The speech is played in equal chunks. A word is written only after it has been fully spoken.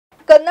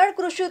कन्नड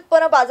कृषी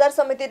उत्पन्न बाजार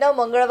समितीने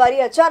मंगळवारी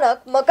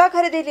अचानक मका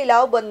खरेदी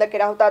लिलाव बंद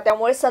केला होता।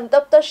 त्यामुळे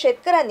संतप्त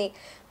शेतकऱ्यांनी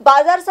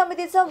बाजार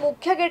समितीचा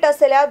मुख्य गेट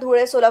असलेल्या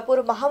धुळे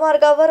सोलापूर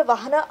महामार्गावर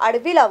वाहने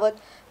आडवी लावत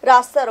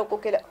रास्ता रोको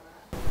केलं।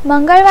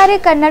 मंगळवारी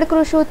कन्नड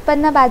कृषी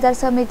उत्पन्न बाजार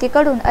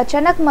समितीकडून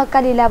अचानक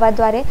मका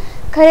लिलावाद्वारे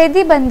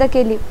खरेदी बंद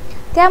केली।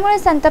 त्यामुळे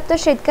संतप्त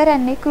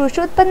शेतकऱ्यांनी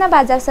कृषी उत्पन्न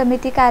बाजार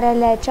समिती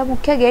कार्यालयाच्या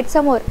मुख्य गेट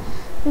समोर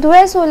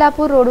धुळे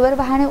सोलापूर रोडवर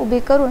वाहने उभी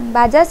करून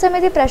बाजार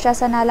समिती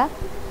प्रशासनाला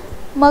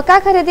मका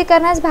खरेदी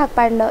करण्यास भाग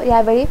पाडलं।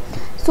 यावेळी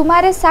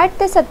सुमारे 60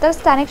 ते 70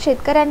 स्थानिक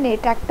शेतकऱ्यांनी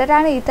ट्रॅक्टर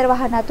आणि इतर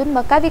वाहनातून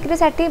मका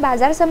विक्रीसाठी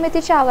बाजार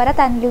समितीच्या आवारात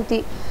आणली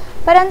होती,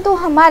 परंतु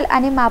हमाल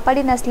आणि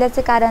मापाडी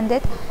नसल्याचे कारण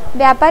देत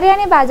व्यापारी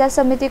आणि बाजार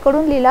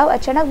समितीकडून लिलाव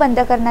अचानक बंद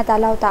करण्यात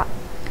आला होता।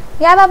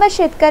 याबाबत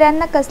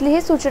शेतकऱ्यांना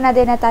कसलीही सूचना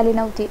देण्यात आली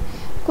नव्हती।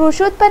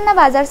 कृषी उत्पन्न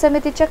बाजार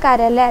समितीच्या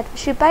कार्यालयात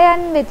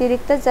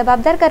शिपायांव्यतिरिक्त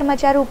जबाबदार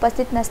कर्मचारी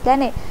उपस्थित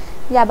नसल्याने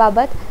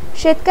याबाबत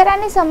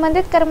शेतकऱ्यांनी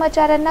संबंधित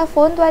कर्मचाऱ्यांना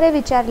फोनद्वारे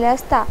विचारले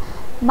असता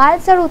माल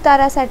चढ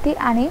उतारासाठी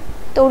आणि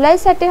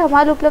तोलाईसाठी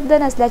हमाल उपलब्ध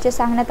नसल्याचे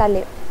सांगण्यात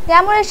आले।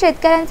 यामुळे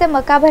शेतकऱ्यांचे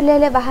मका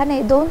भरलेले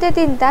वाहने 2 ते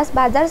 3 तास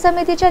बाजार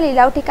समितीच्या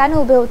लिलाव ठिकाणी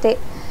उभे होते।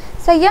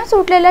 संयम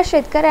सुटलेल्या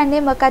शेतकऱ्यांनी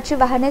मकाची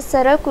वाहने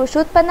सरळ कृषी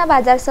उत्पन्न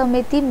बाजार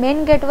समिती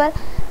मेन गेटवर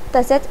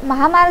तसेच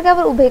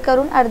महामार्गावर उभे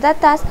करून अर्धा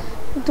तास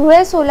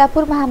धुळे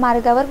सोलापूर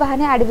महामार्गावर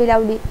वाहने आडवी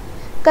लावली।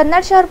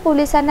 कन्नड शहर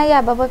पोलिसांना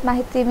याबाबत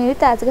माहिती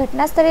मिळताच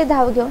घटनास्थळी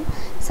धाव घेऊन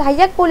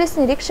सहाय्यक पोलीस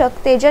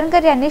निरीक्षक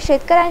तेजनकर यांनी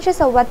शेतकऱ्यांशी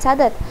संवाद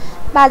साधत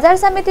बाजार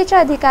समितीच्या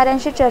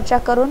अधिकाऱ्यांशी चर्चा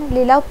करून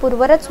लिलाव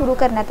पूर्ववत सुरू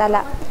करण्यात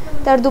आला।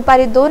 तर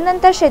दुपारी 2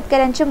 नंतर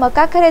शेतकऱ्यांची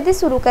मका खरेदी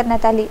सुरू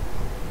करण्यात आली।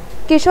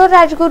 Kishore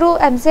Rajguru,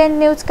 MCN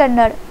news,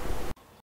 Kannada.